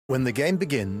When the game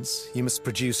begins, you must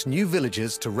produce new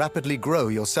villages to rapidly grow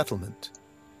your settlement.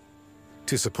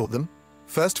 To support them,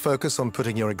 first focus on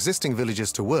putting your existing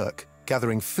villages to work,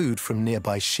 gathering food from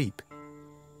nearby sheep.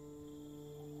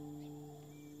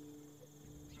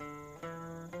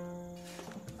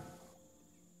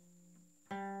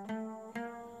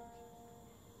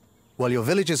 While your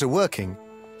villagers are working,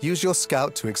 use your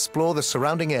scout to explore the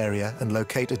surrounding area and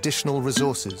locate additional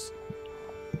resources.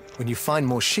 When you find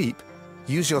more sheep,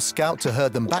 use your scout to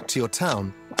herd them back to your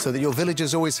town so that your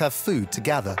villagers always have food to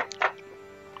gather.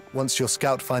 Once your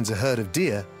scout finds a herd of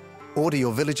deer, order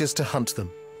your villagers to hunt them.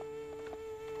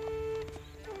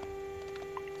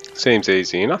 Seems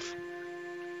easy enough.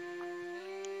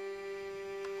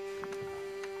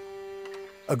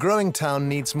 A growing town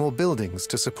needs more buildings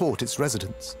to support its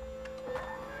residents.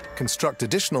 Construct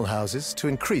additional houses to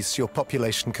increase your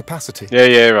population capacity.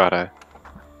 Yeah, righto.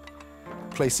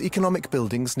 Place economic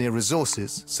buildings near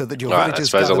resources so that your Right,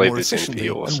 villagers I suppose gather I'll leave more this in for efficiently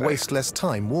yours, and waste less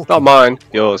time walking. Not mine,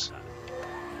 yours.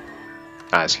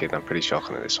 Actually, I'm pretty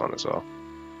shocking at this one as well.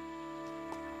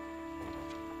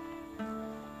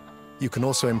 You can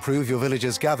also improve your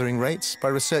villagers' gathering rates by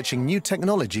researching new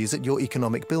technologies at your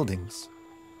economic buildings.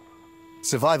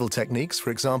 Survival techniques, for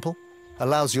example,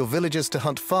 allows your villagers to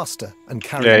hunt faster and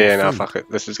carry more Yeah, no, food. fuck it.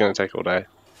 This is going to take all day.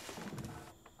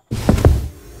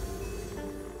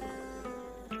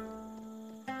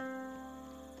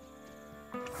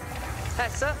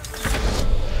 Hessa.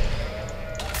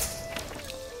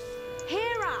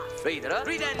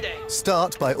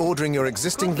 Start by ordering your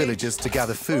existing villagers to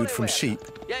gather food from sheep,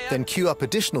 then queue up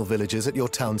additional villagers at your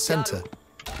town centre.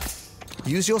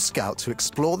 Use your scout to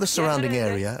explore the surrounding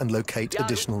area and locate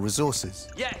additional resources.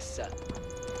 Yes.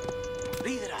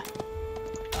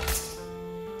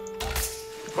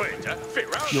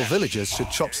 Your villagers should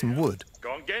chop some wood.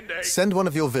 Send one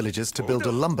of your villagers to build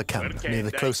a lumber camp near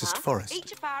the closest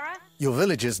forest. Your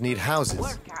villagers need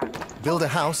houses. Build a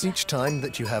house each time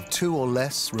that you have 2 or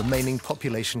less remaining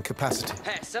population capacity.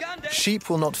 Sheep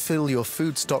will not fill your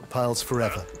food stockpiles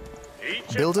forever.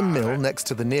 Build a mill next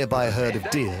to the nearby herd of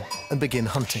deer and begin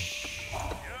hunting.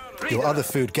 Your other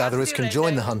food gatherers can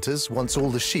join the hunters once all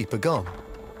the sheep are gone.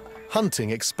 Hunting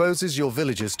exposes your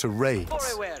villagers to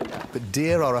raids, but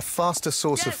deer are a faster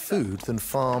source of food than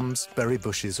farms, berry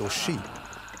bushes or sheep.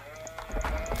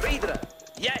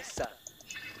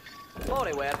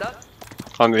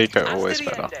 Hunt eco always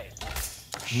better.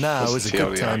 Now Let's is a see how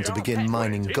good we time are. to begin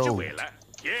mining gold.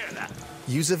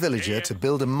 Use a villager to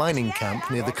build a mining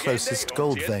camp near the closest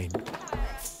gold vein.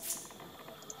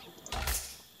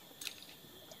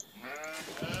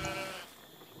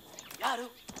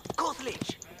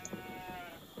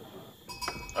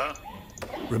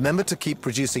 Remember to keep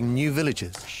producing new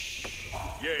villagers.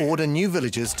 Order new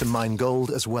villagers to mine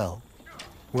gold as well.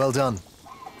 Well done.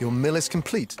 Your mill is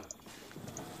complete.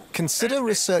 Consider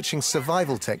researching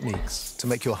survival techniques to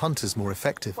make your hunters more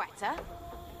effective.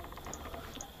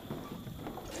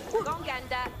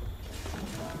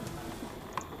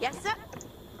 Yes, sir.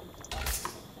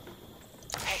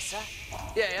 Hey, sir.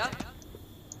 Yeah.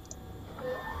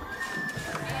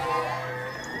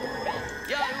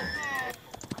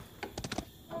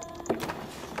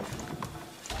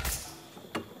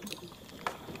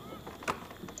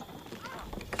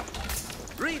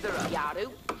 Reader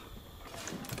Yaru.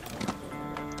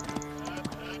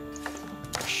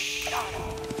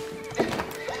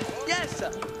 Yes,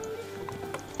 sir.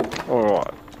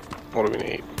 Alright. What do we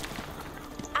need?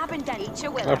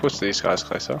 I'll push these guys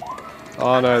closer.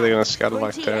 Oh no, they're going to scatter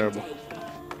like terrible.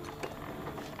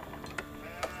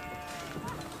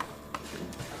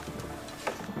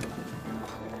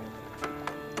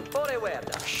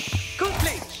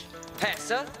 Complete.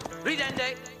 Hessa.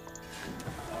 Ridende.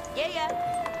 Yeah.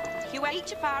 Hua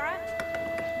Ichapara.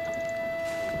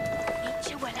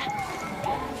 Ichawella.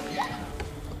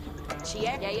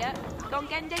 Chia. Yeah.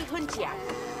 Gongende Huntia.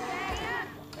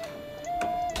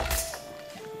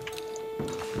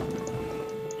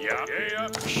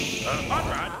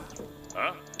 Conrad.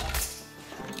 Huh?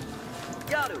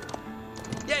 Yaru.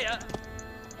 Yeah.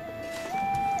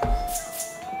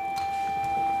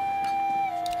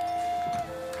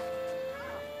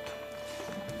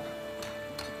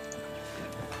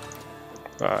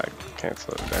 Alright,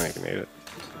 cancel it. I don't even need it.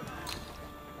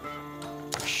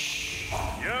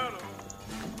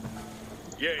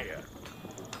 Yeah.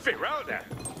 Figure out that.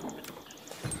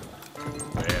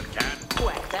 Where can?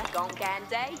 Quetta.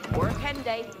 Gongande.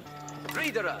 Workende.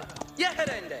 Reader.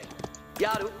 Yeherende.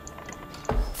 Yaru.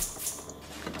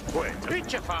 Where?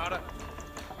 Reach your father.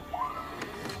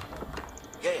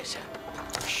 Yes.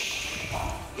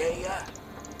 Yeah.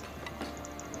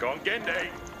 Gongende.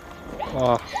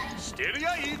 Oh,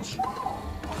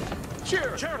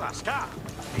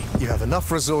 You have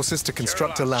enough resources to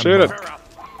construct a shoot it. landmark,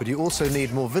 but you also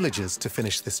need more villagers to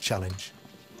finish this challenge.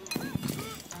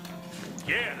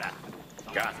 Yeah,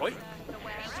 Gathway.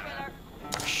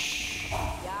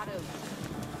 Yaru.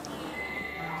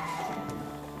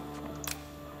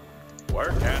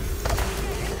 Work it.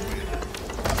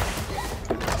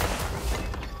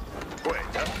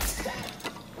 Quetta.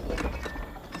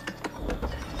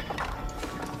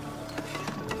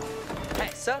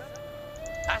 Hessa.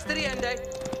 Asteriende.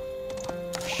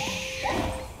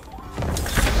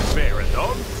 Fair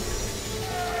enough.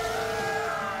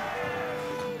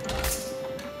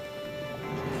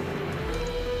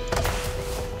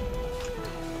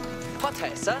 What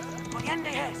Hessa? Moyende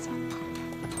Hesa.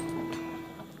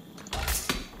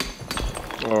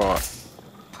 Alright.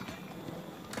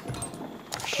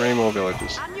 3 more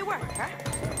villages. And you work, huh?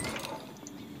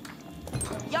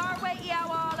 Your way, you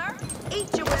waller.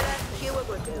 Eat your winner, you a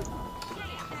good do.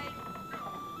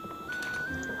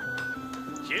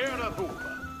 Tjena Booba.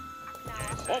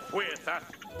 Upp with that.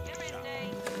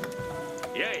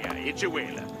 Yeah, it's your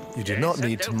wheeler. You do not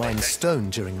need to mine stone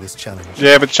during this challenge.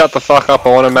 Yeah, but shut the fuck up.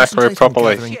 I want to macro Concentrate on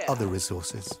properly. gathering other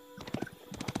resources.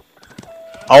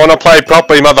 I want to play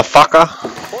properly, motherfucker.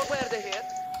 What were they here?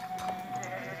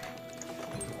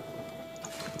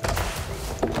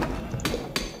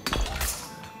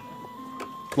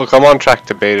 Look, I'm on track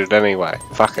to beat it anyway.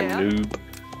 Fucking Yeah. noob.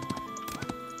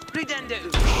 Ridende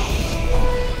ut.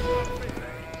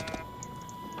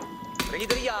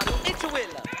 Rider Yaru. It's a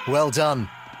winner. Well done.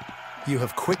 You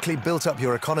have quickly built up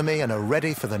your economy and are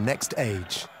ready for the next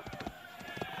age.